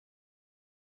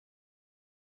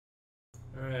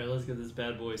Alright, let's get this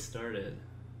bad boy started.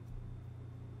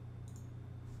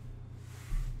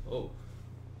 Oh.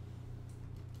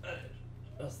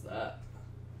 What's that?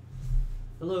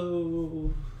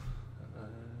 Hello.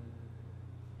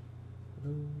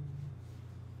 Hello.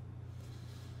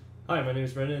 Hi, my name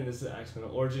is Brendan, and this is Axeman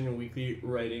Origin, a weekly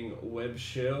writing web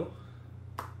show.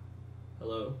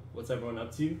 Hello. What's everyone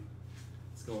up to?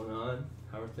 What's going on?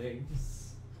 How are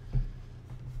things?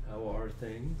 How are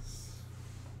things?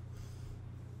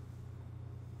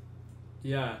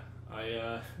 Yeah,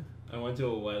 I went to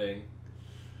a wedding,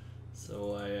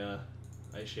 so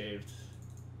I shaved.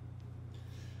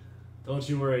 Don't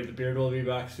you worry, the beard will be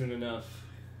back soon enough.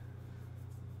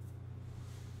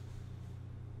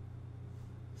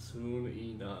 Soon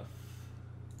enough.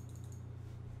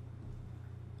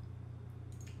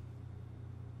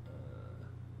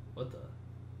 What the?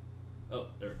 Oh,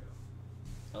 there we go.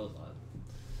 That was odd.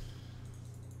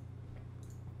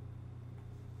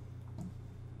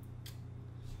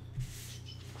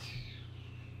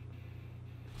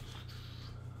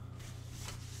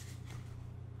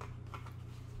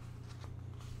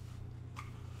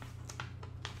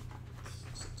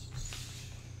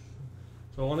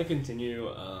 So I want to continue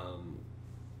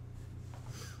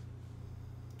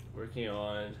working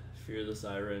on Fear the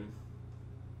Siren.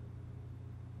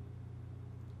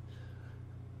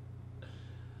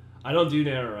 I don't do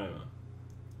NaNoWriMo.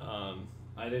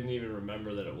 I didn't even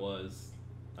remember that it was.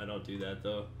 I don't do that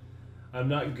though. I'm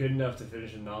not good enough to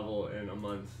finish a novel in a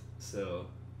month, so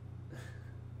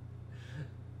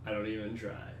I don't even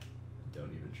try. Don't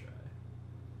even try.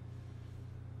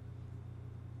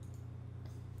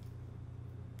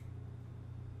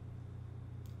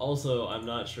 Also, I'm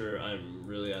not sure I'm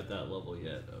really at that level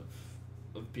yet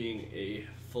of being a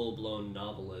full-blown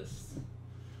novelist.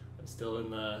 I'm still in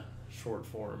the short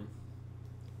form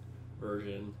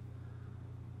version.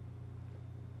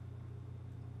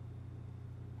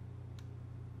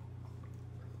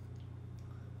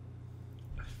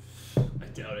 I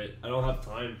doubt it. I don't have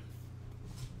time.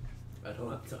 I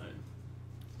don't have time.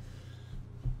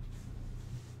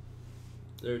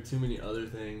 There are too many other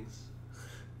things.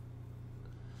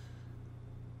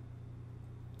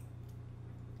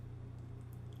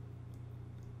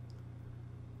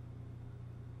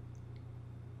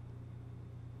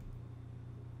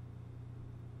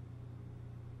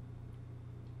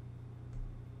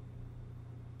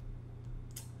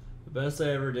 The best I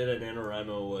ever did at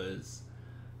NaNoWriMo was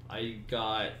I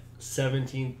got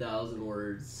 17,000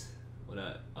 words when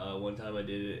one time I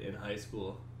did it in high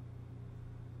school.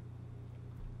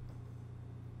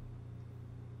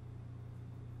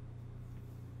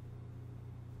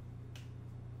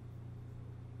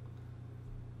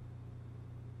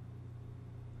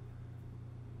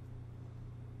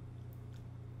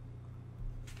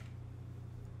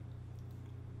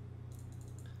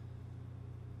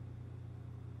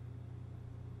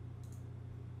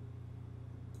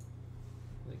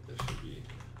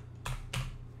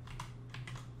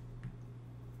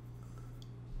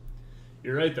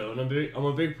 You're right though, and I'm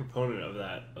a big proponent of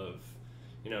that. Of,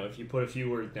 you know, if you put a few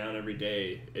words down every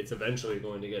day, it's eventually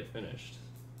going to get finished.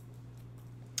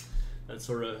 That's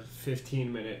sort of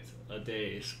 15-minute a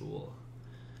day school.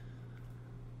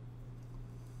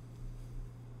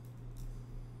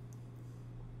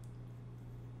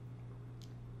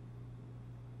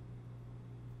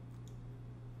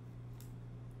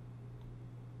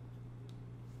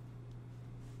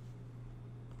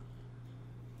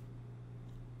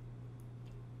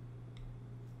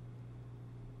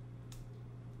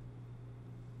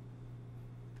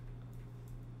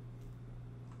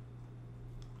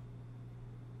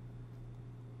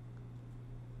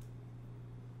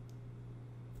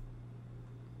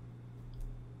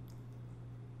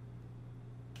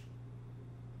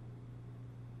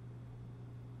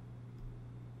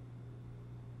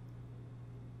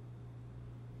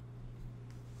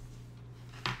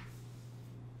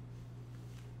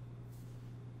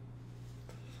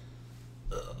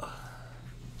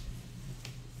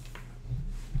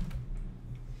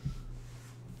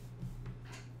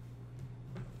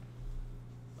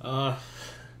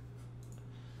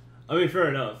 I mean, fair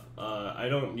enough. I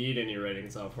don't need any writing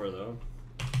software though,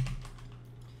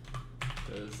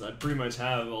 because I pretty much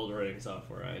have all the writing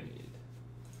software I need.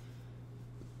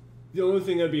 The only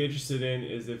thing I'd be interested in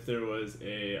is if there was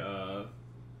a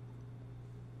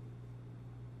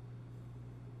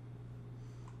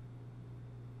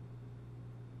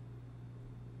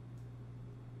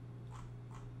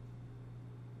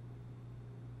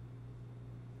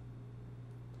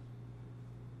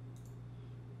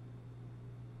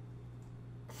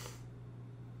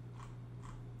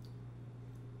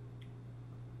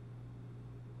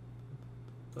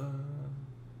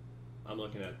I'm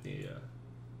looking at the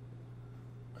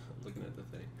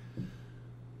thing.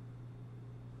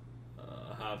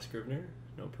 Have Scrivener,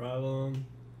 no problem.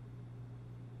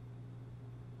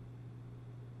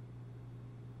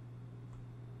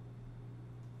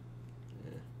 Yeah.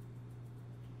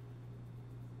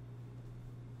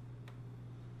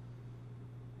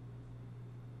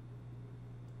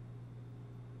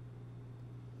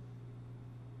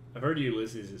 I've heard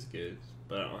Ulysses is good,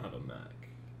 but I don't have a Mac.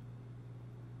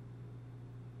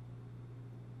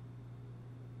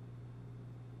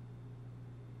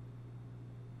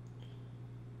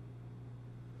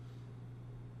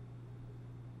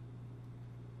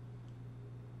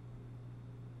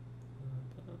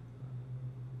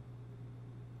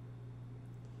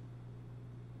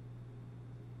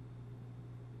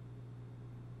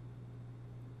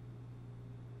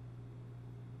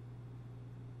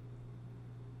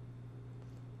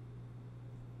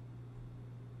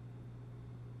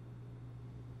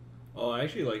 Oh, I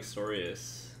actually like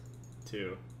Storius,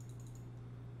 too.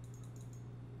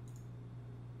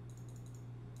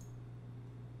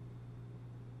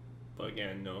 But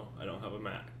again, no, I don't have a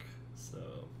Mac, so...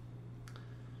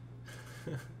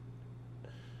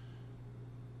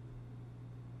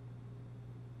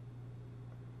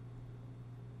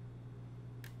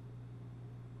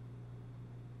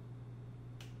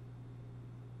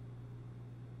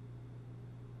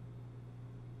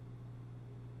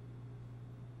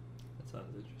 That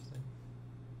sounds interesting.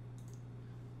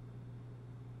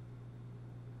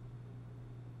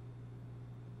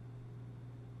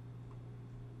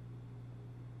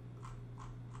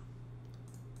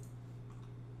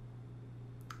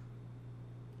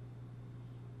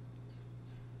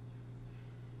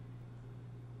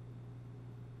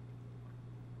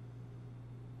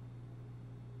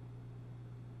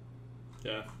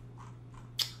 Yeah.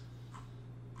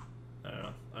 I don't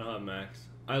know. I don't have Macs.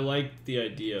 I like the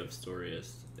idea of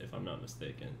Storius, if I'm not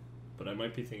mistaken. But I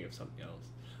might be thinking of something else.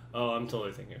 Oh, I'm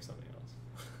totally thinking of something else.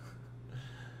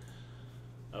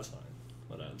 That's fine.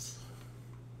 What else?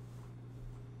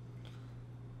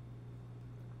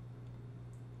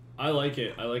 I like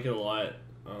it. I like it a lot.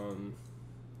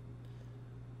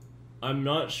 I'm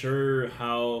not sure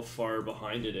how far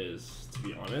behind it is, to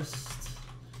be honest.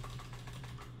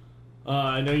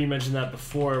 I know you mentioned that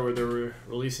before, where they're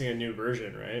releasing a new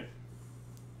version, right?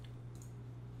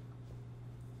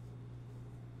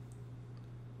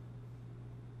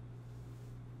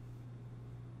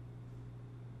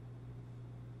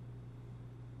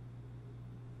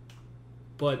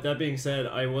 But that being said,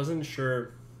 I wasn't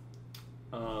sure.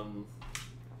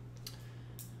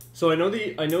 So I know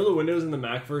the Windows and the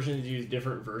Mac versions use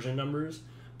different version numbers,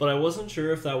 but I wasn't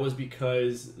sure if that was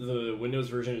because the Windows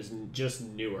version is just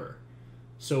newer.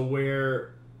 So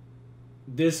where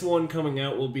this one coming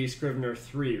out will be Scrivener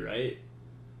 3, right?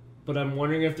 But I'm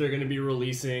wondering if they're going to be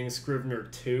releasing Scrivener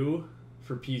 2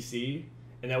 for PC,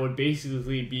 and that would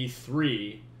basically be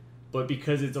 3, but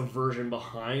because it's a version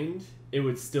behind, it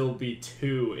would still be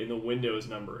 2 in the Windows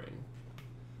numbering.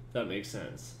 If that makes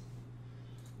sense.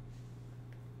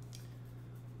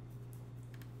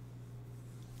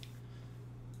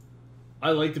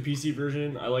 I like the PC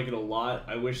version. I like it a lot.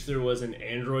 I wish there was an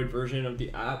Android version of the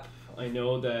app. I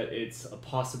know that it's a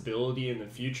possibility in the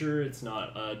future. It's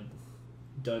not a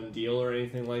done deal or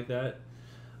anything like that.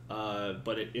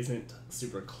 But it isn't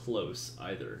super close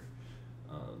either.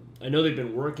 I know they've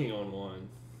been working on one,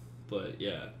 but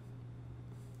yeah.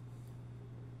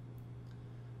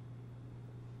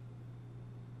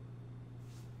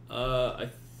 I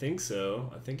think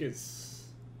so. I think it's...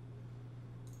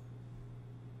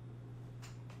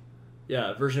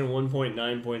 Yeah, version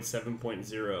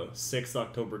 1.9.7.0, 6th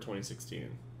October 2016.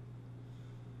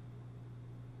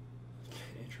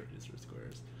 Android is for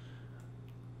squares.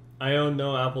 I own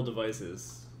no Apple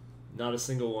devices. Not a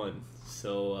single one.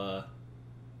 So,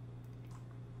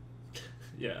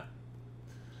 yeah.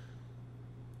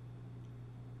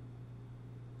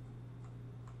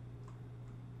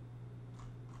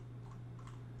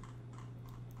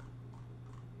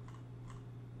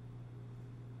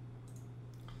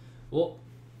 Well,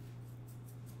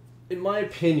 in my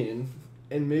opinion,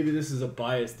 and maybe this is a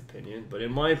biased opinion, but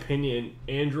in my opinion,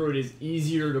 Android is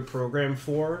easier to program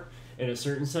for in a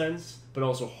certain sense, but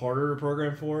also harder to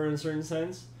program for in a certain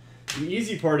sense. The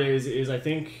easy part is I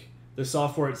think the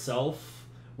software itself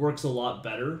works a lot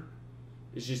better.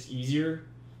 It's just easier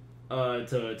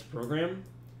to program.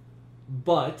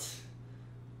 But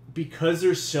because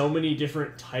there's so many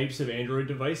different types of Android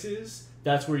devices,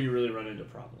 that's where you really run into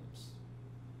problems.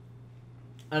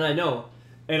 And I know.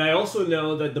 And I also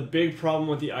know that the big problem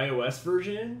with the iOS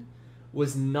version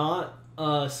was not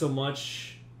so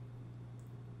much.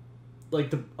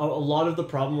 Like a lot of the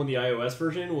problem with the iOS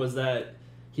version was that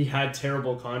he had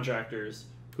terrible contractors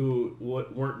who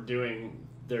weren't doing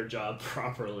their job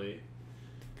properly.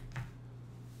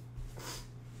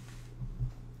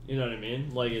 You know what I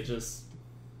mean? Like, it just...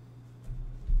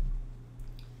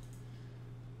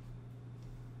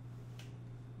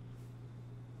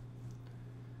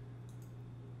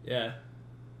 Yeah.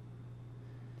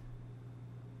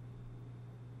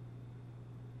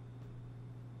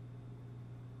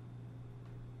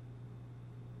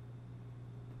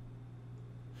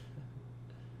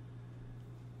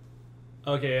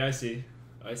 Okay, I see.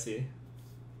 I see.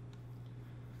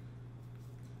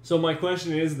 So my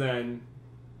question is then,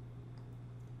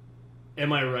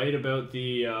 am I right about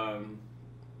the,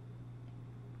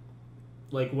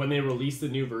 like, when they release the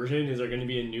new version, is there going to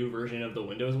be a new version of the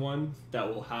Windows one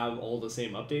that will have all the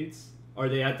same updates? Are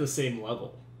they at the same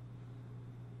level?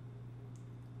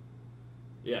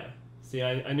 Yeah. See,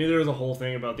 I knew there was a whole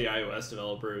thing about the iOS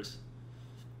developers.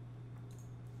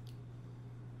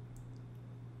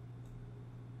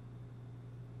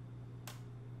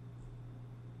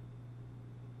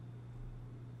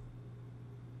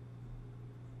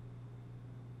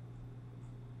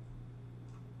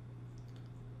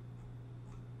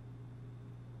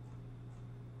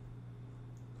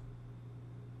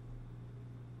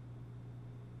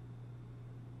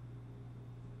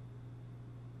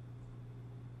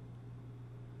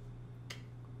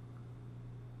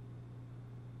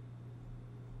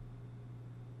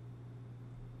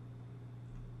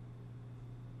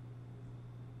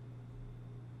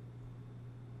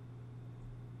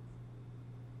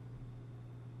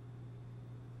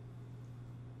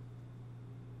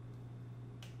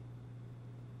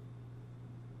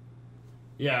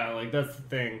 Yeah, like, that's the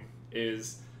thing,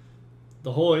 is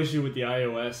the whole issue with the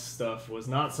iOS stuff was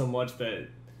not so much that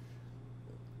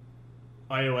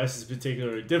iOS is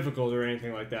particularly difficult or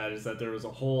anything like that, is that there was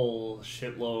a whole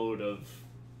shitload of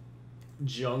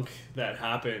junk that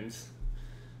happened.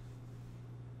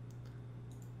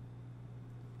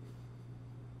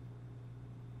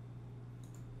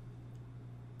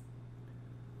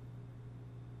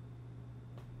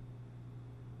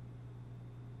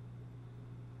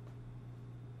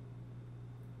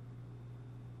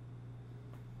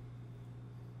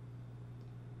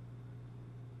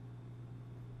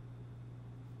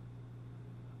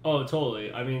 Oh,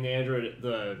 totally. I mean,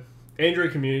 the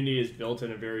Android community is built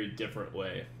in a very different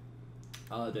way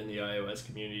than the iOS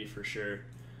community, for sure.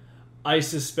 I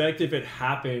suspect if it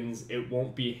happens, it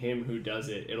won't be him who does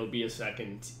it. It'll be a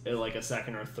second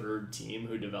or third team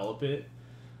who develop it.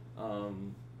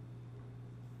 I'm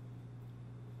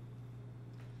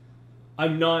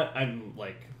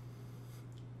like,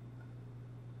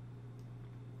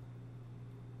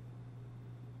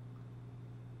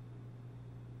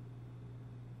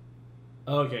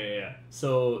 okay, yeah.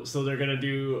 So they're gonna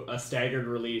do a staggered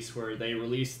release where they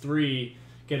release 3,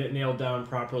 get it nailed down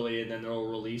properly, and then they'll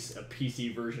release a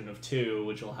PC version of 2,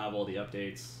 which will have all the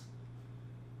updates.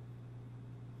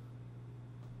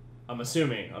 I'm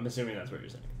assuming that's what you're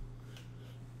saying.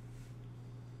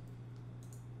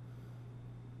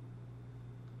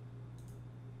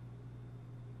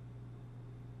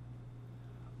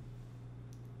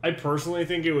 I personally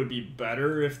think it would be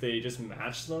better if they just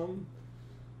matched them,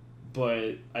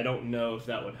 but I don't know if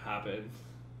that would happen.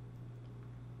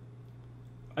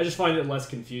 I just find it less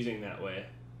confusing that way.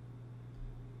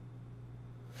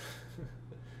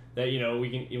 That, you know,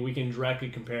 we can directly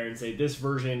compare and say this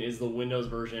version is the Windows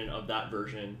version of that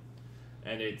version,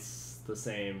 and it's the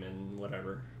same and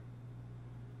whatever.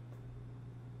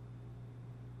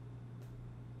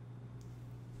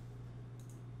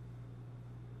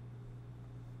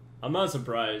 I'm not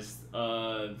surprised.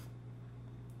 The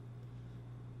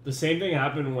same thing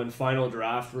happened when Final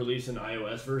Draft released an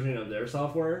iOS version of their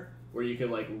software, where you could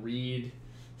like read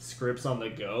scripts on the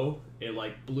go. It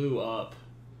like blew up.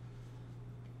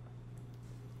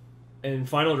 And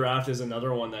Final Draft is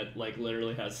another one that like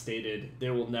literally has stated they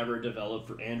will never develop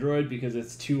for Android because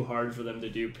it's too hard for them to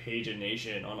do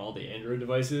pagination on all the Android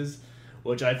devices,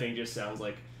 which I think just sounds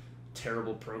like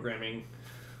terrible programming.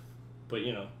 But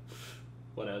you know,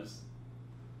 whatevs.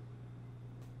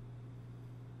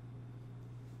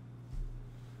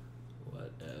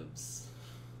 Whatevs.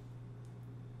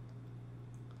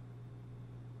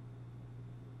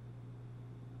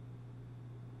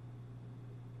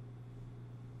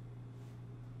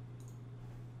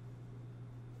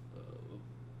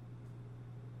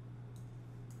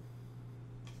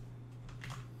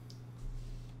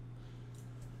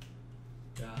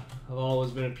 Yeah, I've always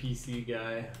been a PC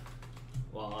guy.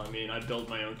 Well, I mean, I build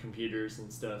my own computers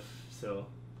and stuff, So,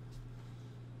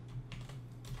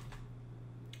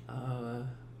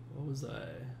 what was I?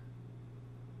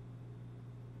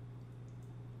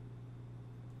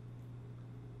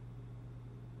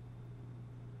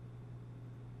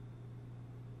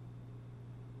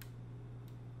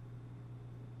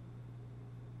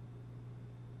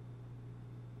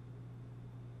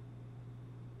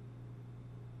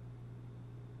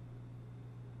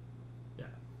 Yeah.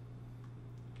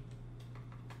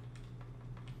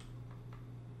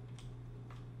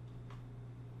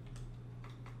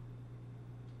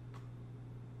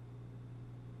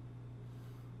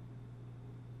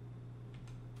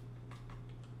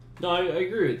 No, I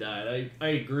agree with that. I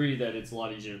agree that it's a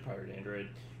lot easier to pirate Android,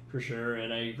 for sure,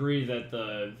 and I agree that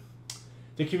the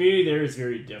community there is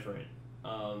very different.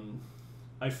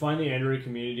 I find the Android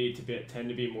community tend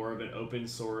to be more of an open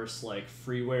source, like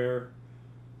freeware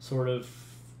sort of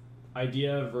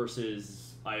idea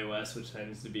versus iOS, which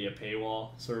tends to be a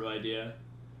paywall sort of idea.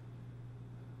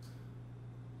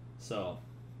 So,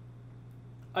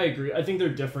 I agree. I think they're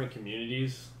different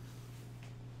communities.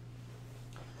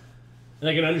 And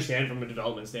I can understand from a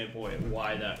development standpoint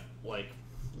why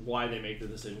they make the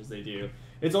decisions they do.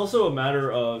 It's also a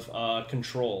matter of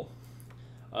control.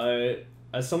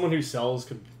 As someone who sells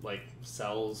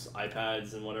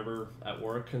iPads and whatever at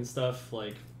work and stuff,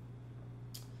 like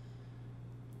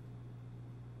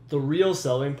the real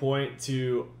selling point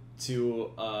to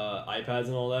iPads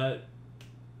and all that.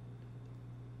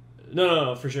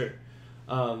 No, for sure.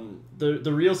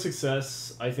 The real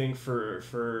success, I think,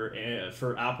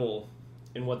 for Apple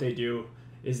in what they do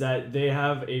is that they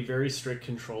have a very strict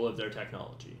control of their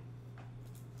technology.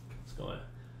 Let's go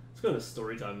into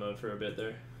story time mode for a bit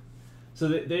there. So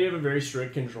they have a very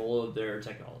strict control of their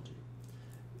technology.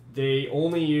 They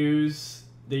use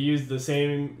the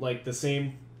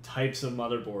same types of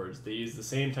motherboards. They use the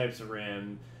same types of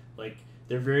RAM. Like,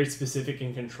 they're very specific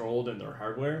and controlled in their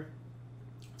hardware.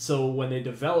 So when they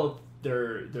develop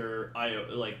their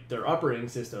operating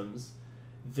systems,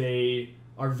 they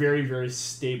are very, very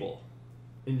stable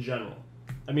in general.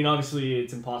 I mean, obviously,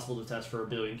 it's impossible to test for a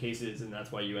billion cases, and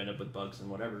that's why you end up with bugs and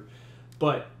whatever.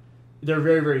 But they're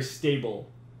very, very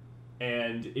stable,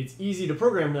 and it's easy to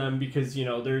program them because,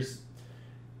 there's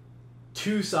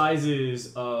two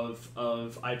sizes of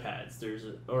iPads.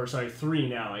 Three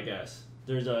now, I guess.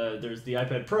 There's the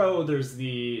iPad Pro, there's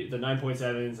the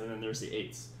 9.7s, and then there's the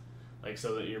 8s. Like,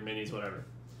 so that your minis, whatever.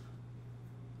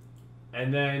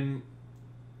 And then,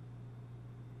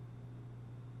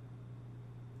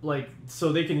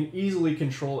 so they can easily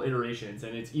control iterations,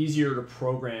 and it's easier to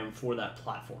program for that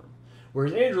platform.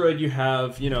 Whereas Android, you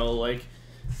have,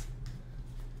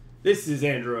 this is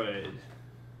Android.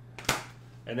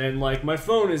 And then, my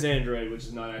phone is Android, which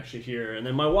is not actually here. And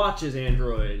then my watch is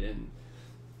Android. And,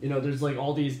 there's,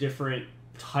 all these different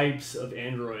types of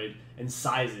Android and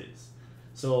sizes.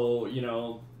 So,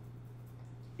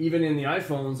 even in the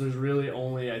iPhones, there's really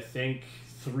only, I think,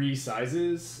 3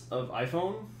 sizes of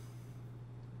iPhone,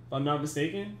 if I'm not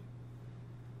mistaken.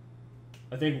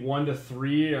 I think 1 to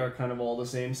 3 are kind of all the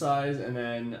same size, and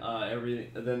then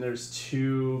then there's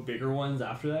 2 bigger ones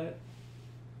after that,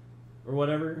 or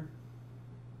whatever.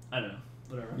 I don't know,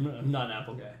 whatever. I'm not an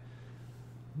Apple guy,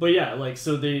 but yeah,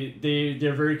 so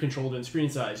they're very controlled in screen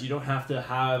size. You don't have to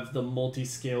have the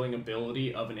multi-scaling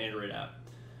ability of an Android app,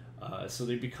 so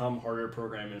they become harder to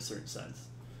program in a certain sense.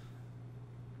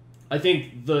 I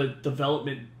think the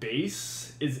development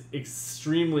base is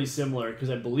extremely similar because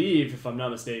I believe, if I'm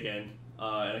not mistaken,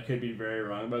 and I could be very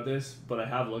wrong about this, but I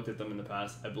have looked at them in the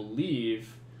past. I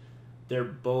believe they're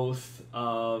both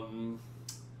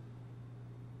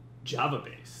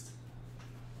Java-based.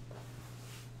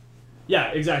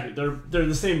 Yeah, exactly. They're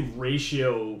the same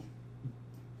ratio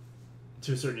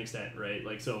to a certain extent,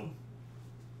 right? So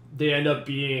they end up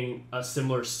being a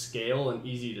similar scale and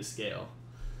easy to scale.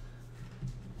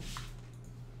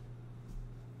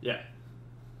 Yeah.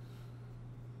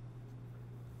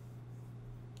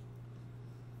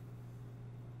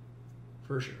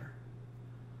 For sure.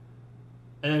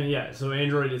 And yeah, so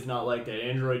Android is not like that.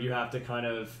 Android, you have to kind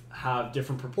of have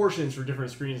different proportions for different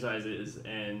screen sizes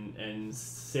and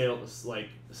scalars.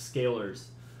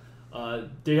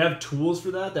 They have tools for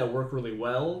that work really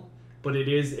well, but it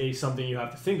is something you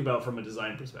have to think about from a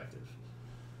design perspective.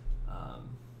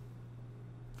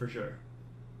 For sure.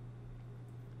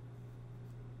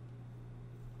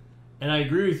 And I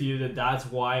agree with you that that's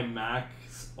why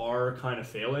Macs are kind of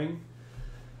failing.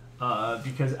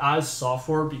 Because as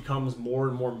software becomes more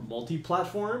and more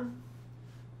multi-platform,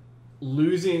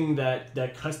 losing that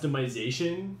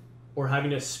customization or having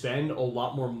to spend a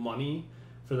lot more money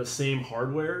for the same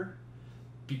hardware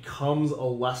becomes a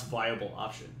less viable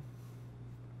option,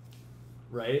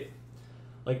 right?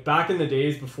 Like back in the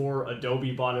days before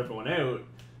Adobe bought everyone out,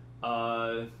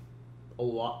 a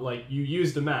lot, like, you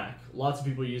used a Mac. Lots of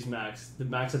people use Macs. The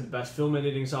Macs had the best film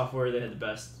editing software. They had the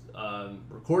best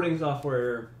recording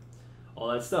software, all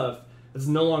that stuff. It's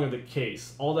no longer the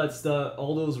case. All that stuff,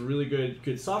 all those really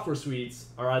good software suites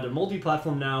are either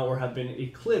multi-platform now or have been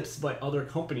eclipsed by other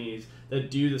companies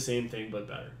that do the same thing but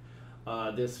better.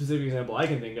 The specific example I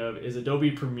can think of is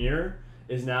Adobe Premiere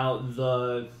is now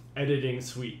the editing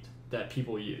suite that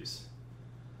people use,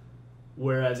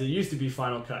 whereas it used to be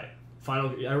Final Cut.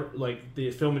 Like the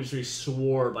film industry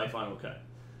swore by Final Cut,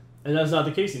 and that's not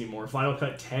the case anymore. Final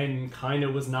Cut 10 kind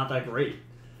of was not that great,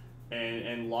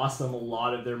 and lost them a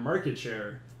lot of their market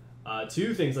share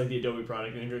to things like the Adobe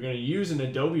product. And if you're going to use an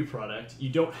Adobe product, you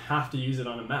don't have to use it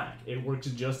on a Mac. It works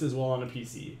just as well on a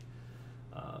PC.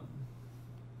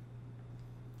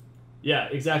 Yeah,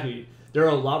 exactly. There are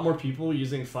a lot more people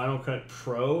using Final Cut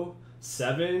Pro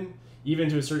 7, even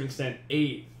to a certain extent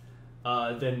 8,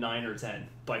 than 9 or 10,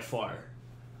 by far.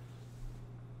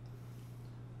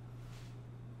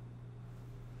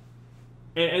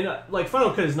 And like,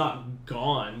 Final Cut is not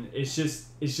gone. It's just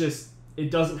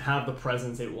it doesn't have the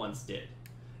presence it once did.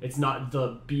 It's not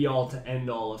the be all to end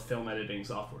all of film editing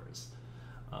softwares.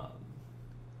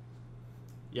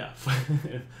 Yeah,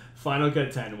 Final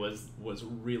Cut 10 was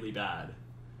really bad.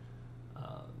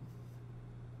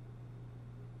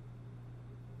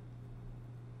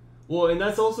 Well, and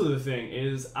that's also the thing,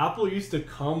 is Apple used to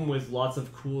come with lots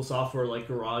of cool software like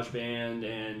GarageBand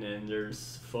and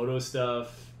there's photo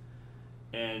stuff,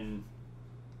 and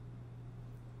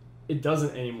it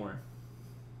doesn't anymore.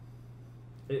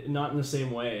 Not in the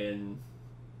same way, and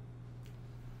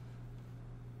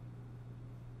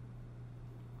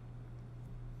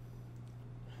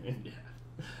yeah,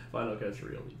 Final Cut's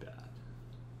really bad.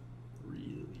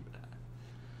 Really bad.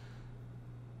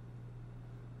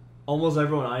 Almost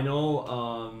everyone I know,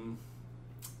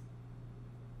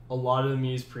 a lot of them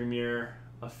use Premiere,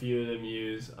 a few of them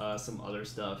use some other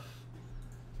stuff.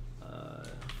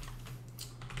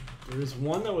 There was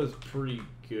one that was pretty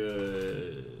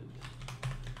good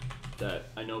that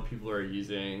I know people are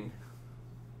using.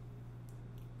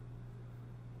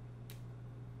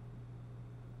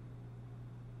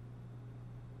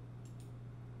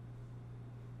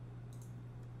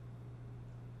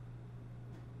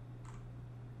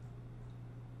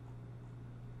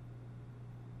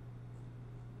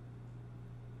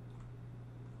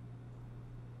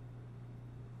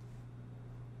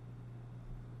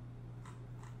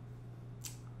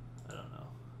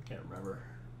 Can't remember.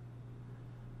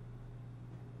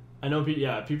 I know,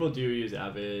 yeah, people do use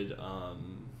Avid.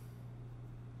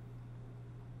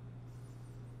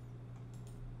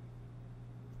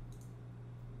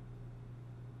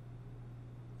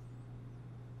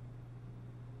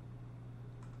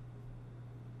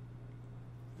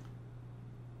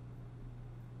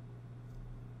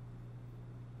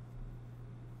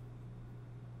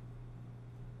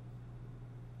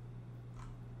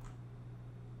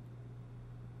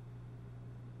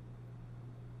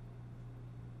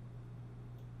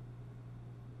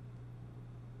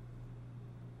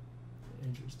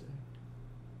 Interesting.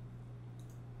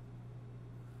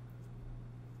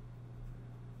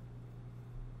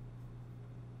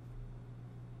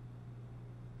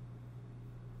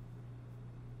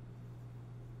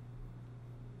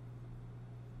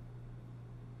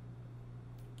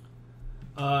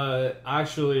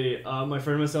 Actually, my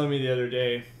friend was telling me the other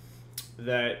day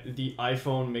that the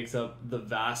iPhone makes up the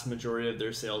vast majority of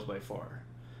their sales by far.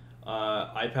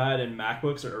 iPad and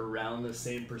MacBooks are around the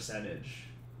same percentage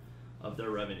of their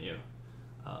revenue.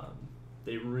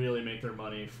 They really make their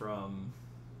money from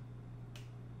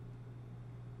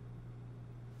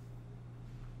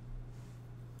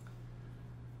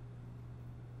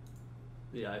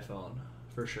the iPhone,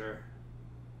 for sure.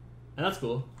 And that's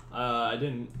cool.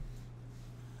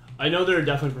 I know there are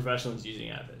definitely professionals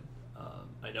using Avid.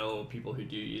 I know people who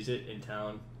do use it in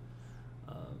town.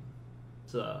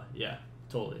 So yeah,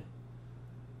 totally.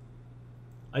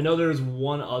 I know there's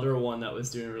one other one that was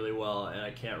doing really well, and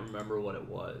I can't remember what it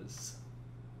was.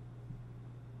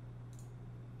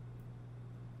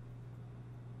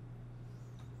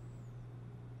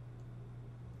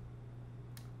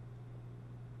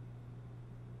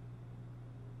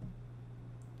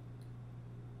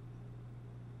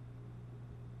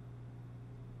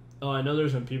 Oh, I know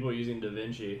there's some people using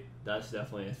DaVinci. That's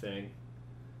definitely a thing.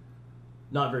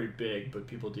 Not very big, but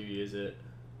people do use it.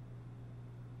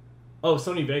 Oh,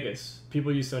 Sony Vegas.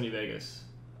 People use Sony Vegas.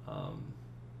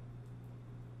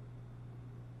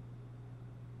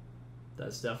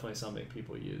 That's definitely something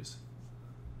people use.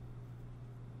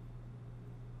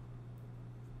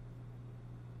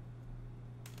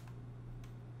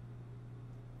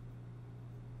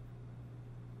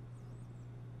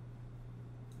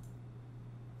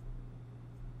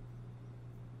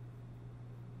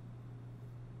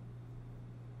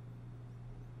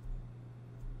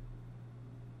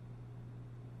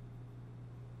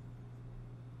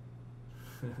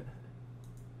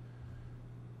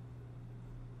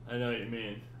 I know what you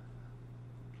mean.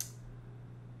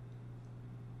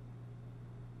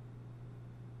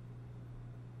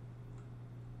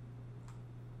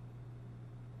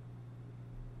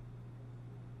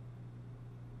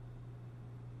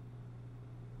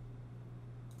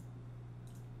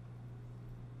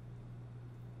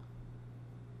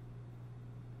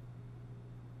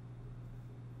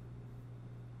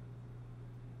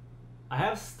 I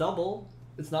have stubble.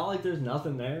 It's not like there's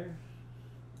nothing there.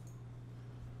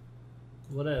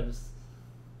 Whatevs.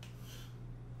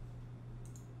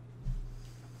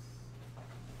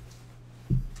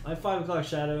 I have 5 o'clock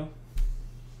shadow.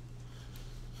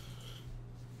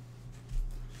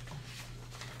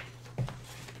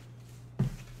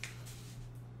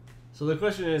 So the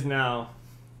question is now,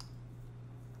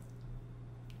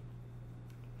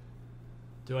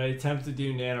 do I attempt to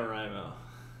do NaNoWriMo?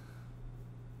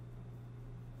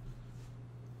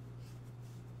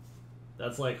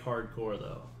 That's like hardcore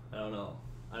though. I don't know.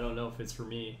 I don't know if it's for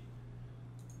me.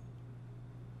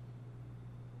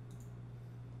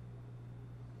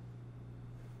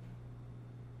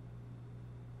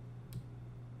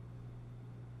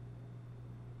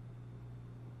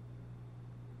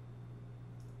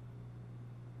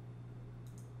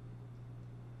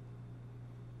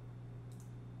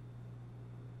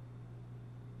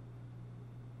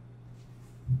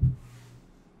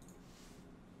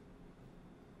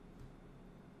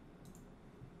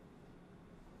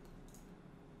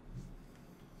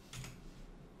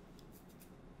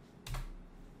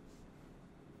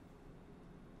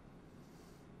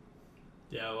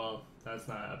 Yeah, well, that's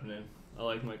not happening. I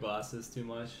like my glasses too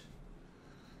much.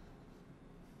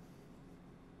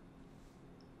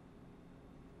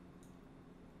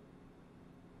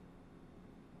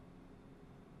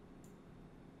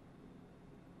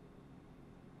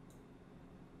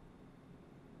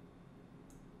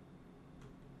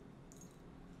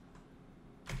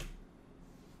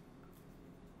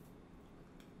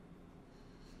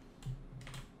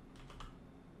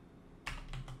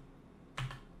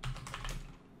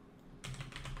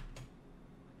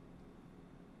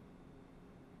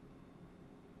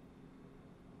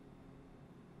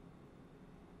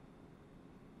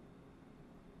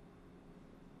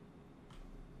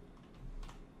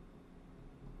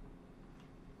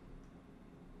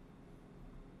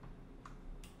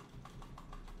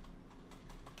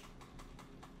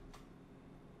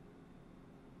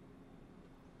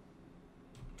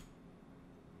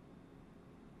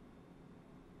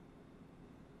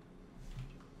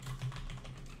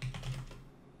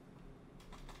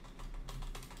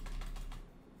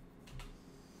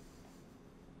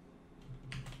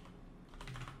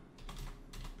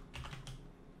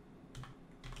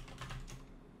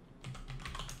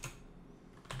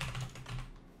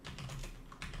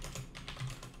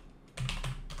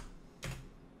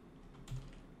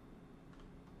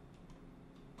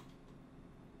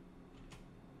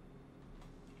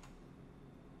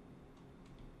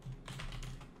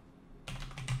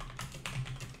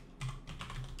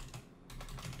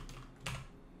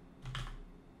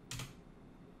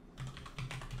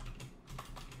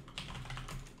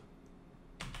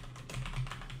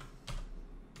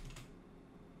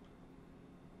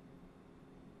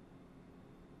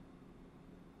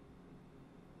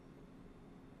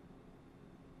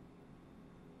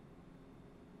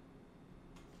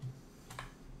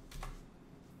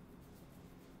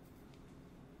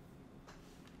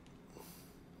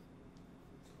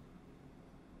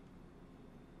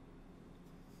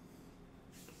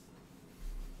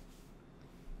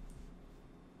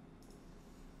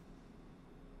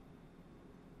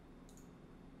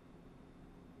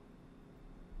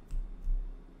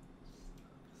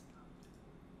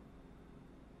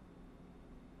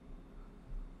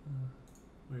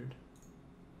 Weird.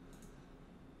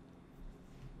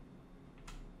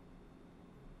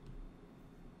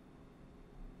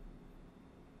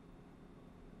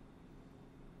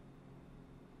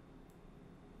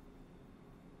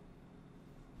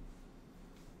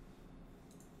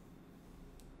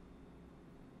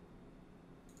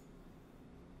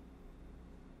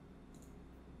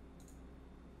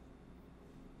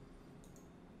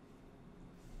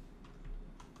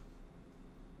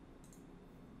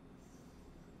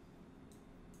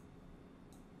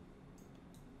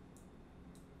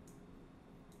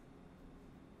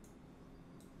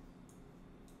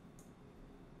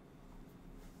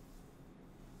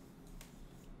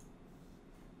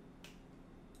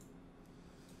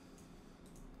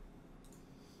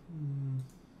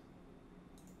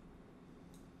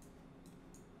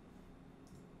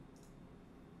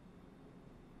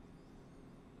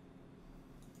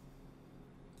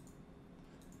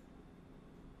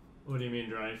 What do you mean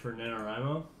drawing for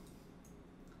NaNoWriMo?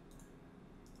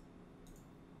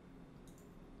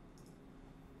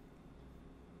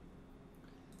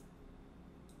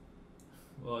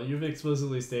 Well, you've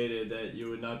explicitly stated that you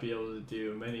would not be able to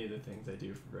do many of the things I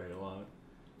do for very long.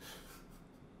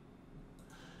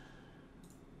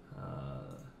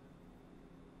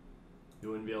 You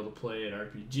wouldn't be able to play an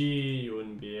RPG, you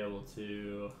wouldn't be able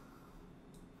to...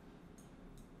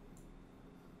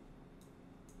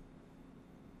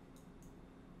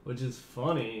 Which is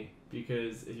funny,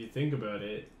 because if you think about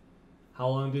it, how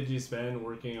long did you spend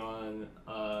working on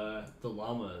the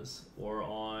llamas, or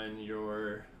on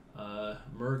your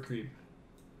Mercreep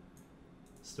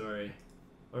story,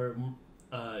 or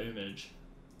image?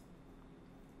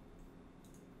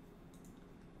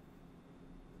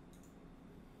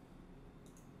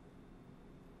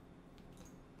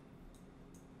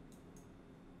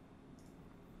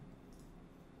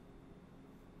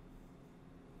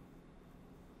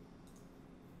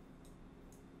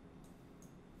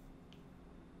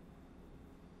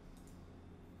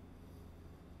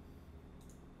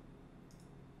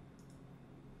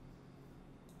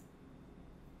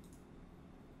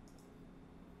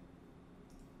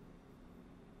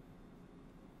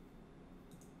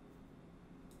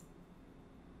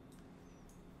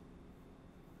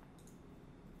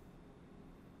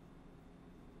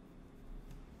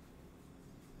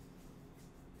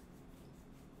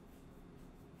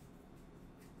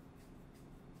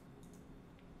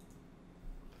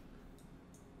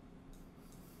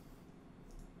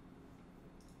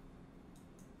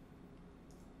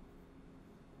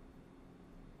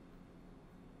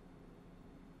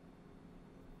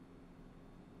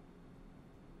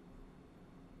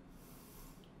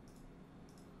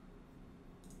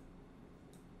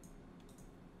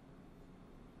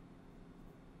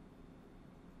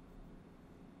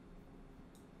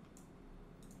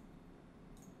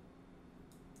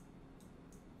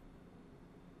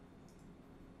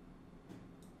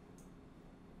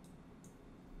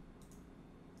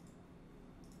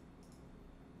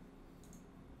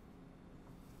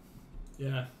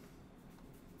 Yeah.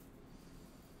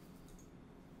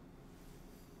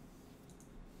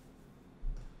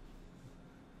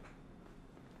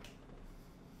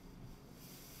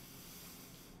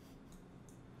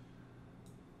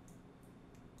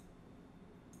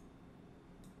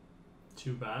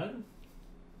 Too bad?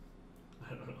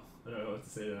 I don't know. I don't know what to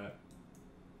say to that.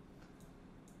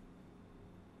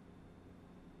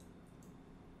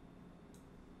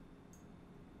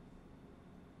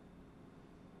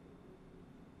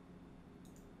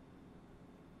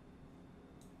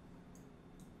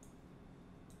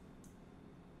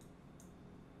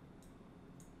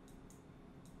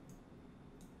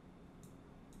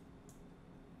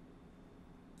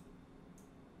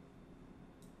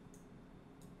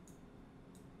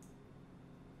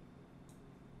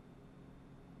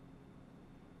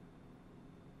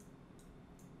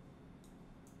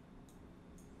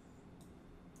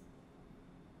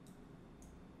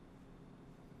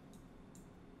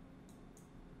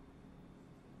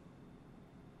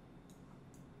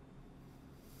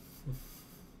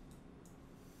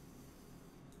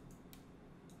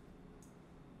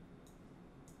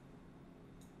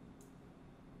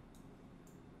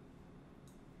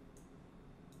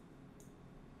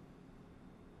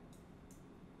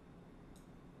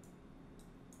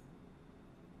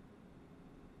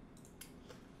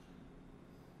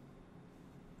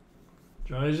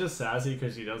 Johnny's just sassy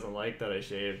because she doesn't like that I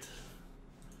shaved.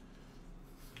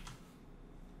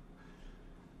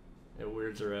 It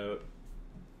weirds her out.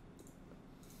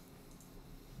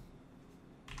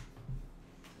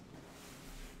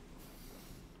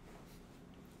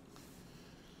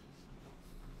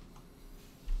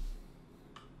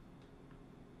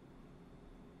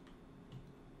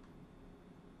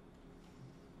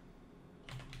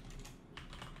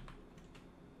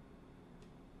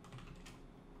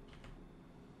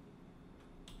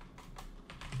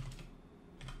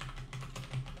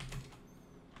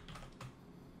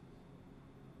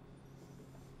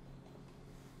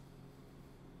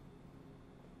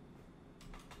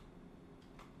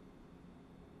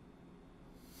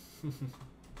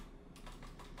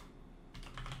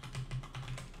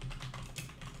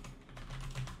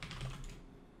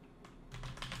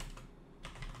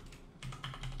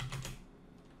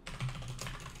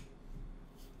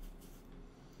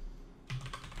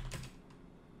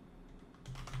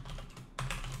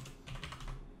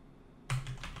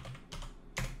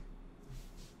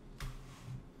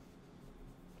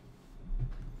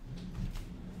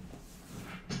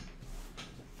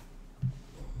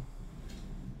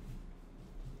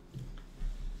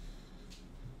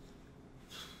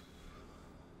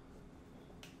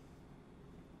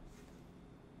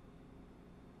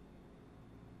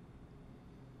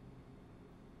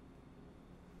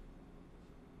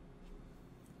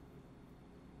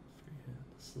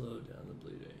 Slow down the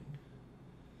bleeding.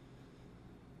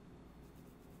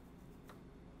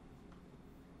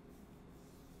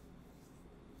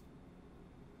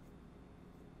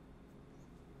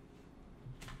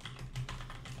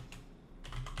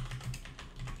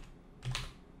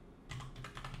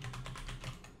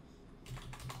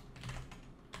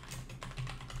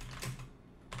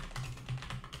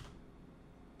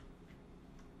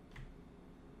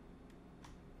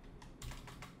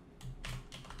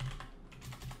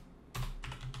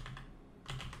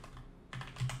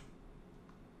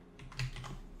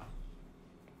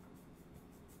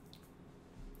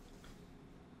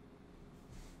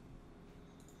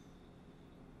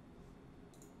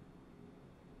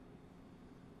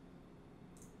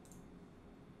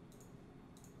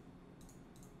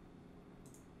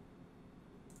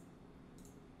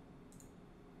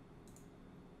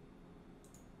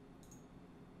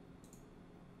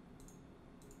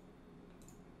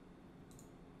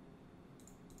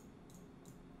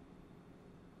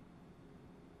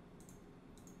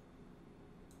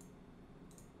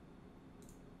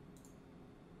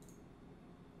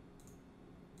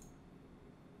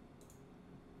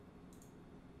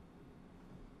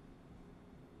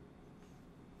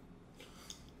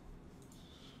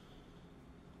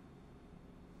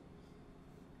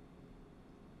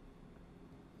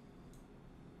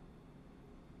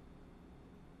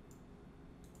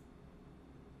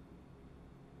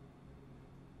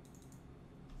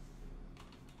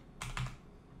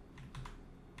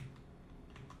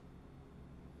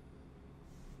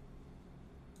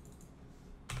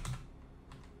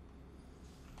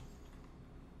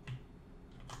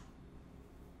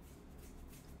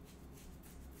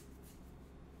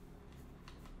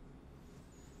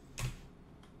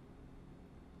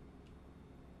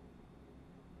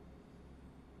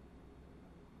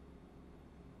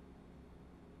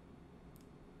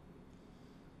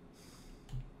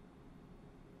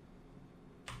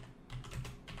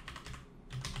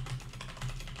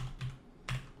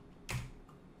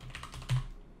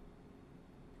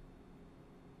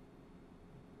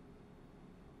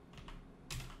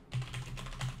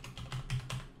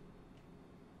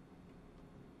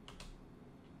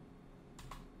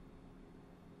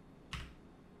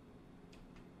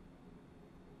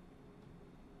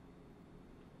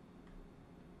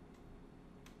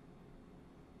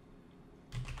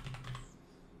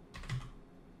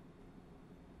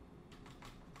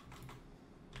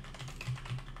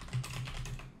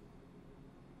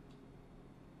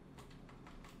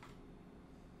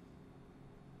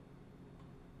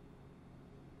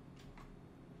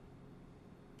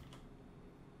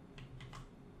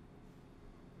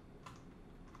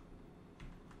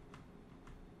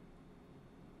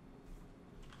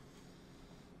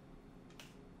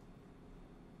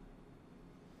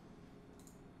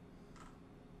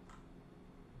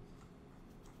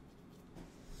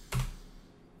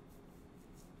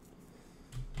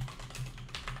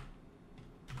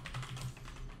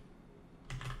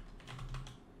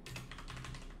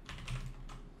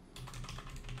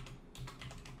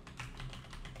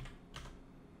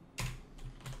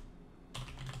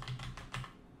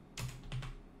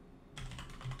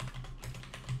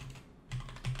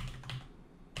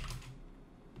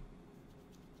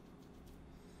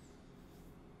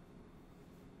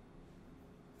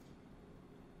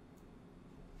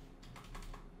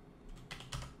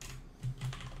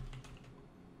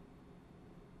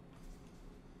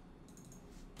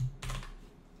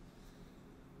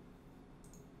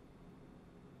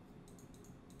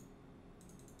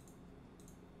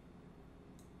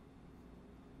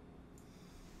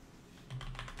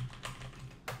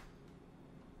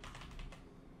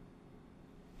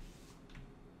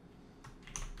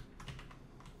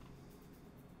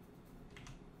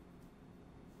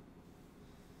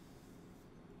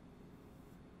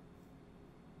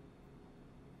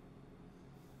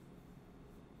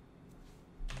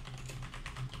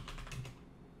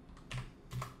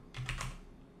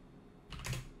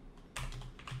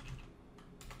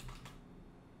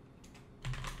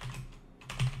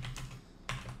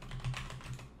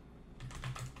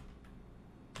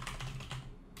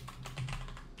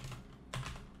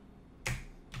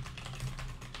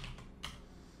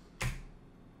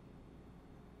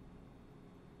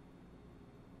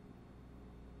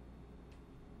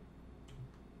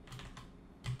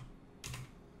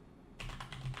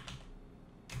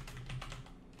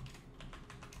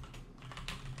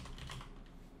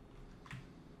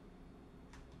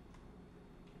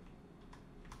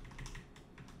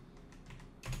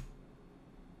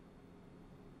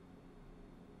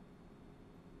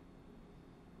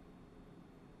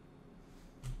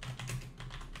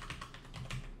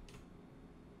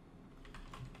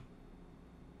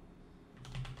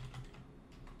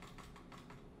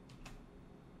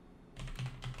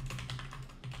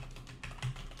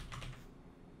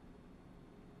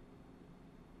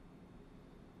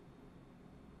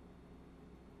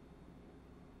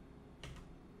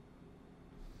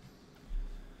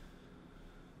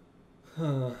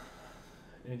 Huh.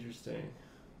 Interesting.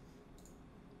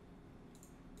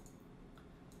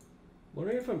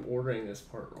 Wondering if I'm ordering this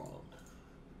part wrong.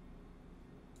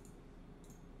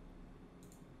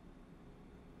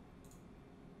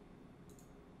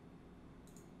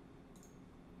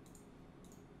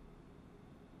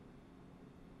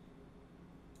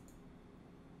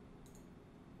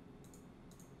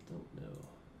 Don't know.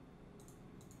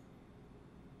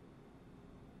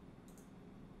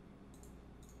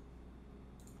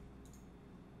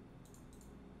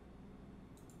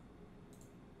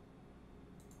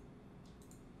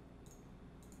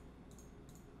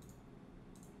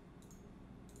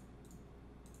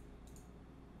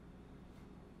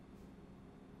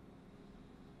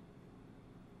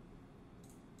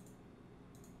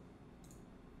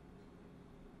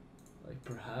 Like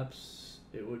perhaps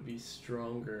it would be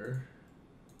stronger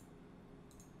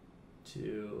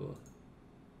to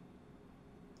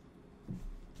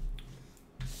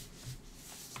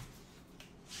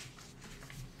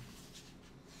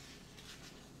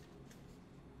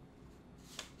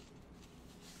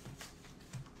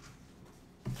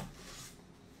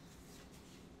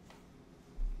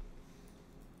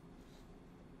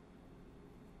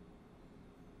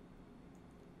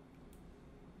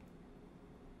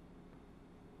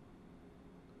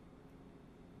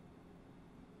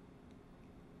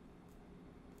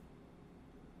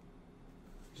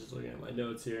just looking at my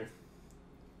notes here.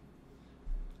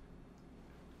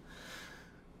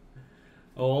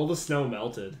 Oh, all the snow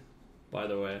melted, by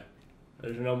the way.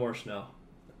 There's no more snow.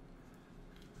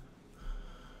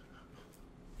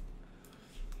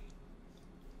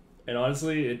 And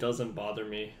honestly, it doesn't bother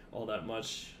me all that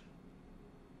much.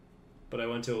 But I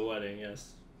went to a wedding,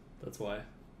 yes. That's why.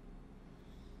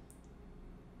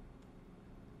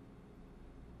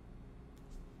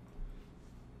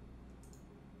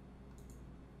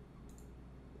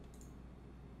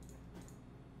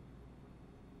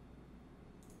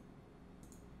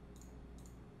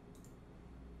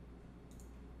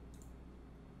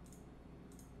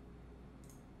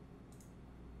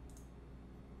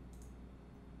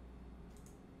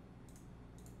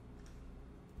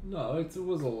 No, it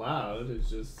was allowed. It's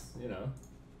just, you know.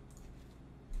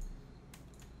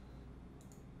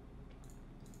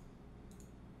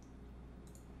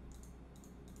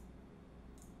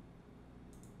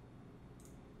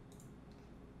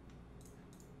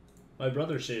 My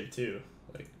brother shaved too.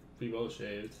 Like, we both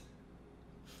shaved.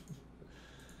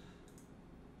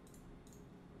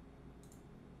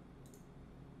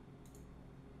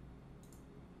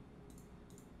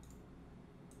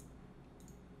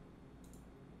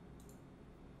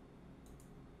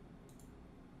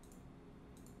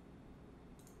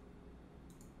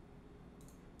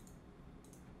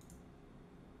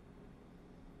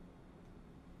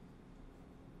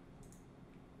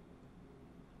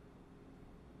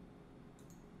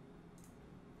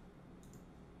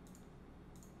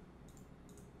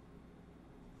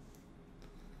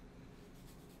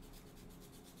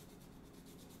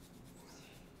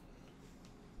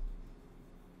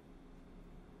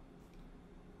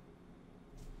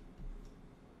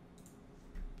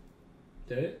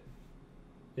 Did it?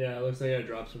 Yeah, it looks like I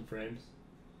dropped some frames.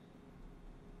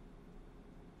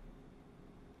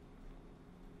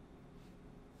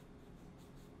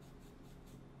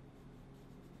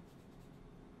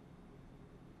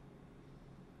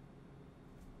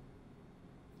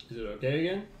 Is it okay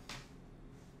again?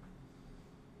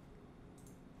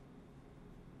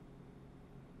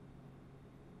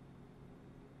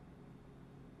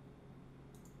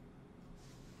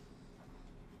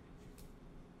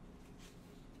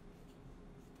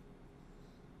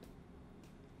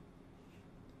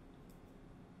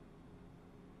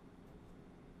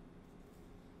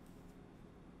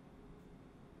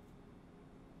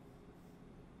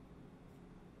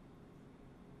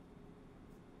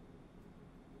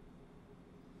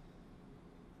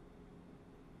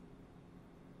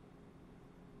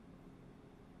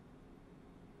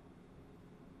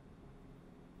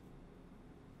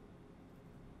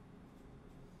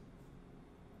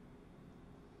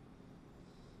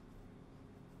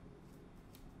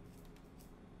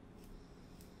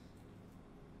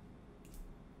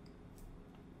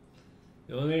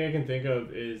 The only thing I can think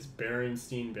of is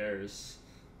Berenstein Bears.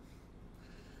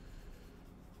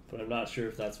 But I'm not sure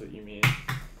if that's what you mean.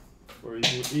 Or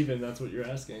even that's what you're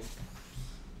asking.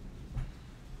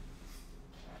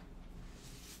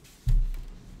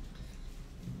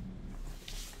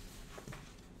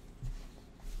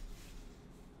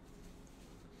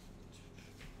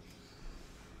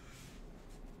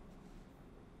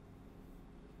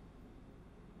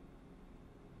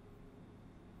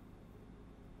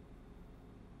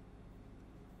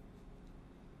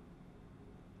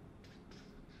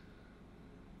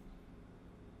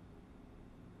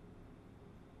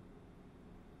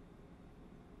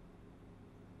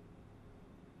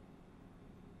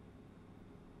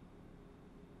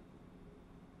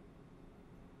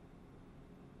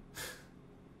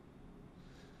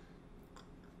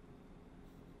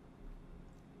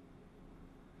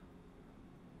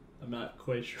 not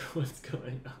quite sure what's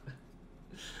going on.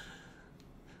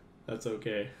 That's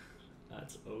okay.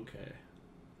 That's okay.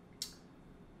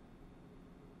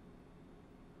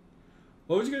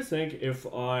 What would you guys think if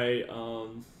I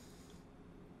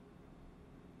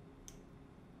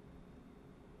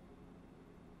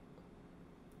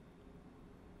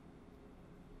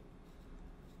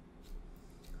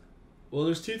well,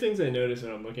 there's two things I noticed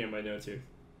when I'm looking at my notes here.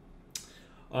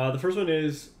 The first one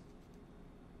is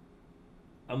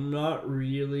I'm not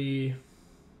really.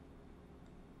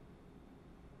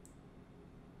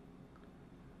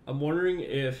 I'm wondering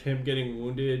if him getting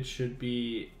wounded should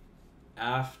be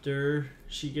after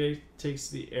takes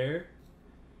the air.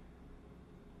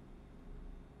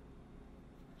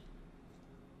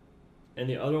 And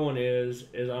the other one is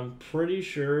I'm pretty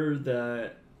sure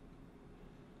that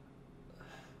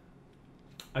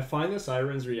I find the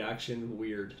Siren's reaction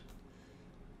weird.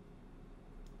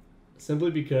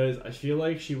 Simply because I feel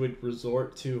like she would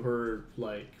resort to her,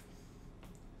 like,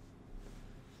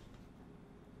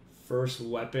 first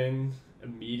weapon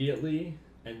immediately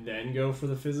and then go for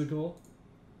the physical.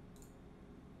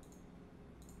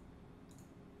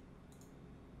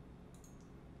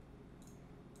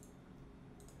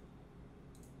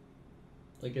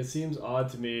 Like, it seems odd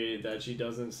to me that she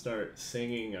doesn't start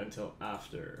singing until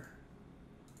after.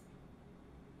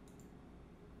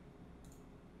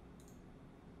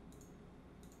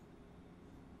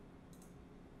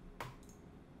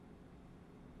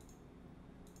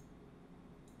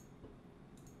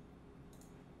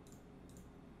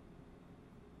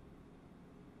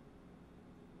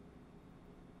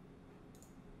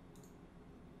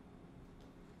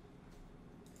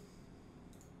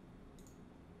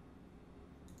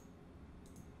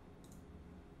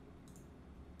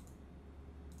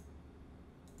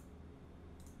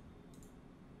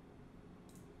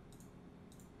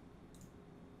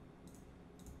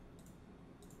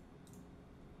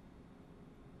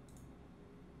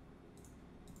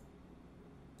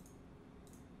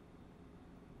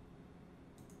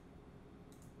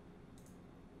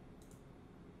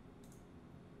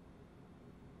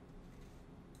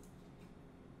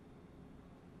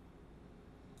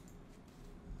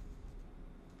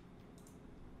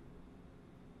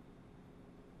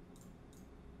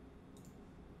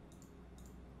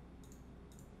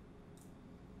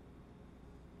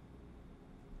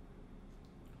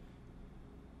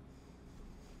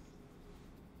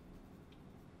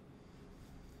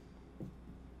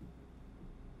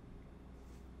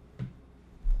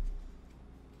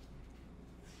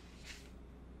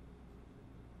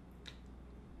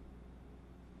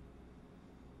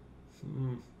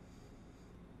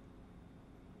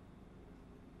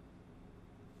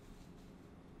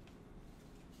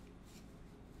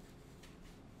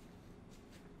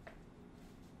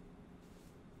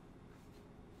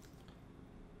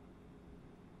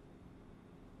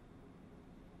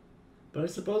 But I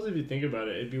suppose if you think about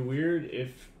it, it'd be weird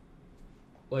if,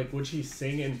 like, would she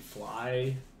sing and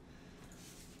fly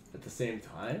at the same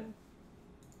time?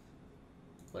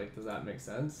 Like, does that make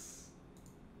sense?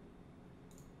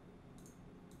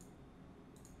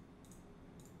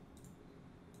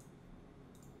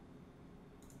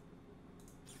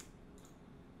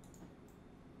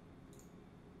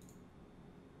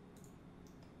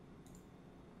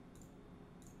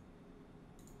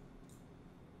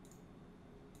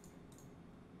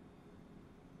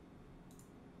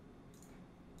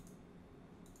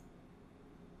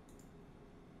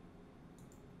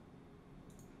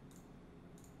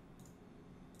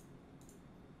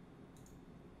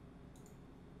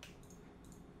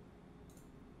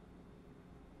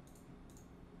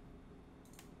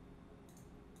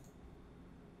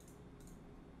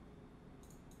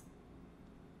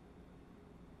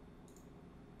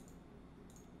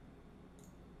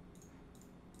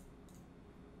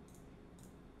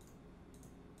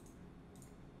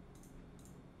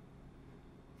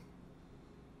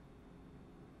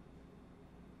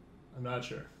 I'm not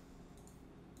sure.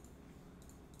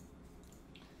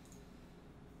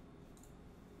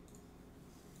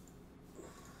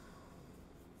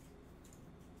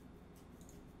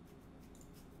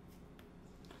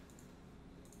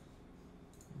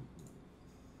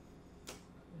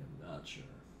 I'm not sure.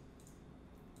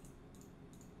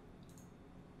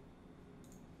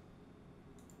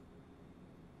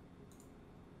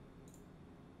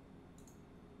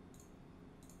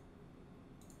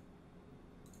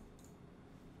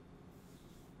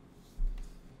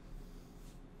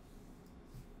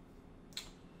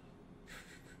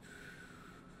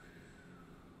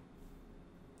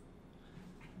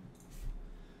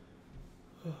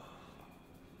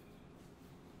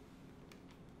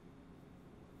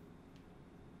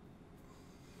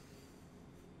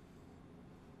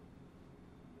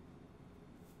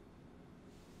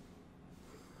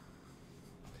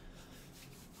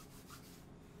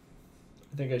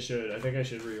 think I should. I think I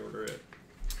should reorder it.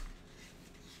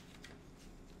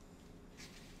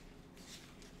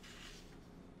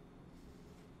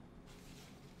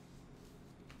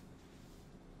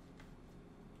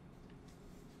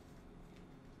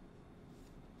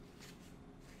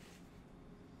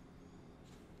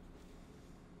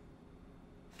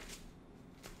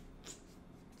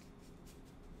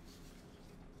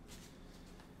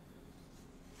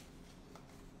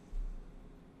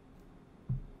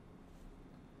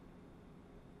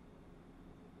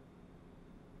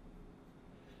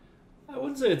 I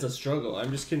wouldn't say it's a struggle.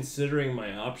 I'm just considering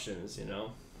my options, you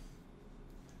know?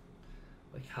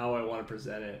 Like how I want to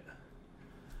present it.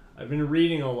 I've been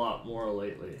reading a lot more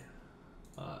lately,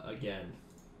 again,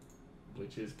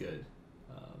 which is good.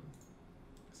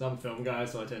 Because I'm a film guy,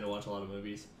 so I tend to watch a lot of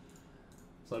movies.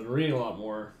 So I've been reading a lot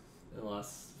more in the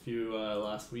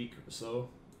last week or so,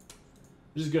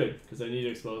 which is good because I need to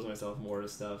expose myself more to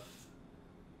stuff.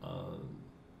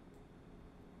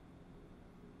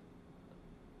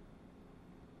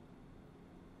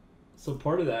 So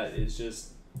part of that is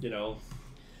just, you know,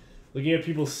 looking at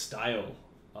people's style,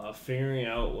 figuring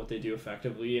out what they do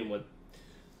effectively and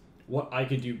what I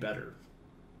could do better.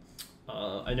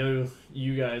 I know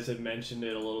you guys have mentioned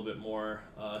it a little bit more,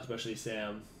 especially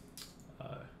Sam,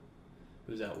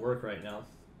 who's at work right now,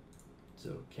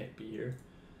 so can't be here.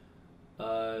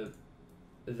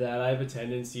 That I have a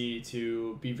tendency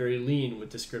to be very lean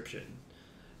with description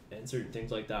and certain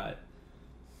things like that.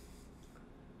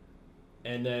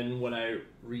 And then when I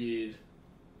read,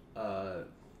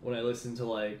 when I listen to,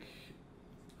 like,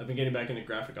 I've been getting back into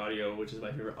Graphic Audio, which is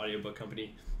my favorite audiobook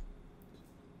company,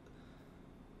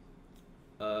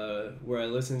 where I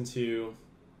listen to,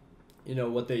 you know,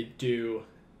 what they do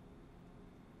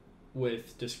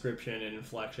with description and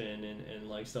inflection and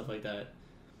like stuff like that,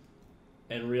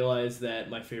 and realize that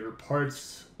my favorite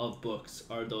parts of books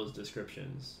are those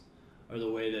descriptions, are the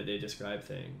way that they describe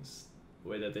things, the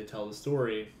way that they tell the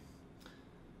story.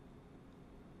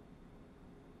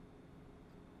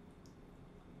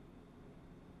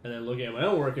 And then looking at my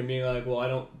own work and being like, well, I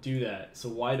don't do that, so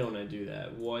why don't I do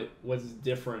that? What's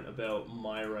different about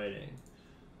my writing?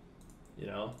 You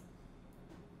know?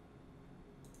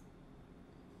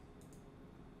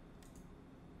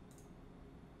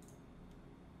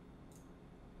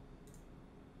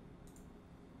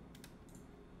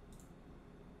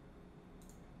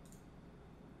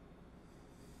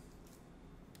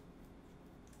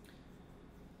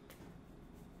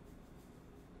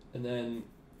 And then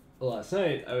last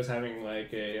night I was having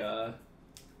like a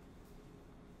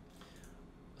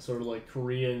sort of like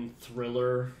Korean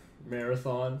thriller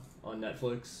marathon on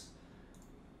Netflix,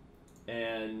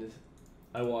 and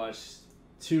I watched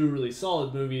 2 really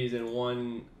solid movies and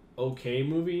 1 okay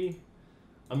movie.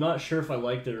 I'm not sure if I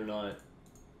liked it or not.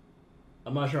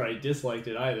 I'm not sure I disliked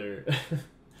it either.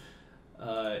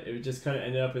 It just kind of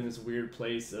ended up in this weird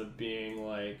place of being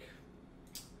like,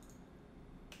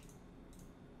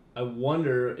 I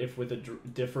wonder if with a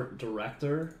different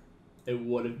director, it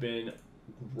would have been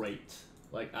great.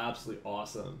 Like, absolutely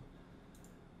awesome.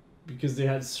 Because they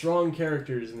had strong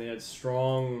characters, and they had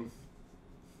strong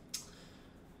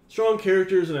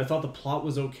characters, and I thought the plot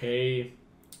was okay.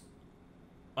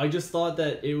 I just thought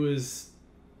that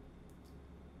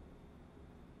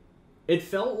it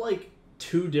felt like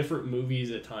 2 different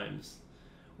movies at times.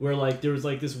 Where, like, there was,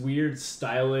 like, this weird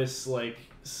stylish, like,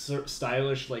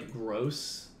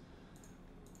 gross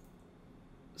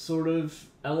sort of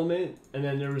element, and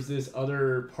then there was this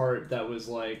other part that was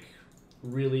like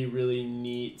really, really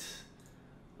neat,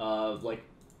 like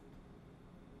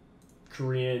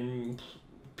Korean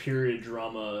period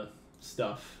drama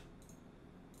stuff,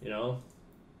 you know,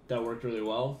 that worked really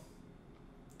well.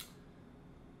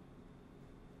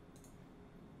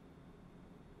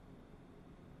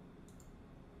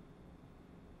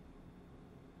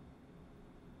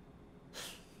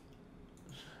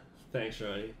 Thanks,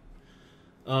 Ronnie.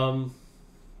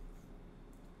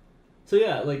 So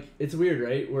yeah, like, it's weird,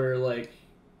 right? Where, like,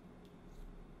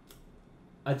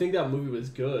 I think that movie was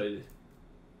good.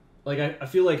 Like, I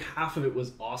feel like half of it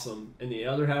was awesome, and the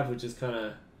other half was just kind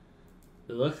of,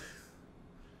 ugh.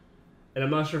 And I'm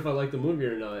not sure if I like the movie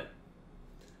or not.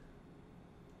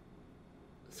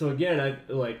 So again, I,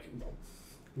 like,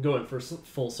 going for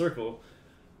full circle,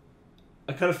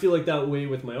 I kind of feel like that way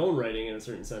with my own writing in a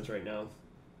certain sense right now,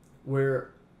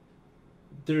 where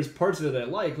there's parts of it that I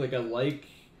like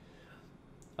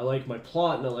I like my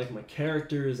plot, and I like my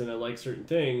characters, and I like certain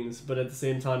things, but at the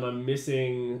same time I'm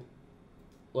missing,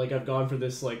 like, I've gone for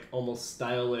this, like, almost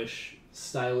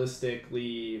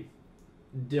stylistically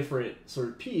different sort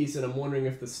of piece, and I'm wondering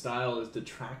if the style is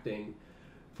detracting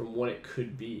from what it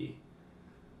could be,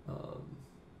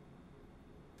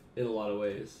 in a lot of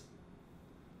ways.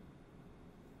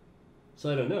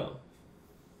 So I don't know.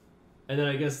 And then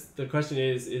I guess the question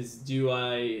is do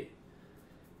I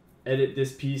edit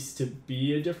this piece to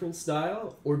be a different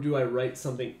style, or do I write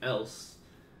something else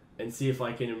and see if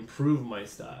I can improve my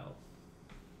style?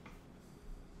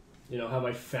 You know, have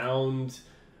I found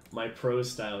my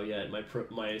prose style yet?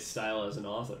 My style as an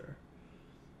author.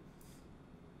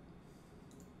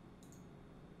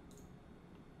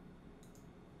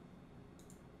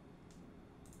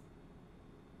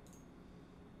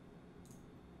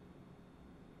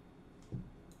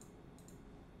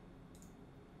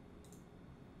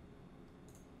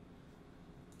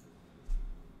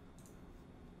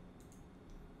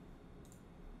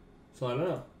 So I don't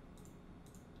know.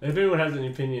 If anyone has any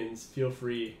opinions, feel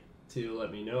free to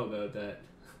let me know about that.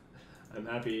 I'm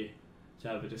happy to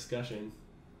have a discussion,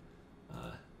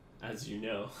 as you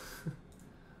know.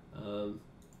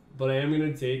 But I am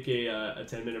going to take a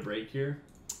 10-minute break here.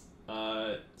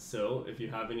 So if you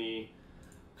have any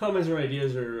comments or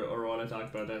ideas or want to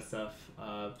talk about that stuff,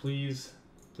 please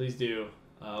do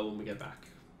when we get back.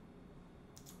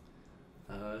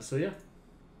 So yeah,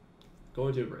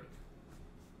 going to a break.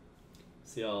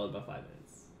 See y'all in about 5 minutes.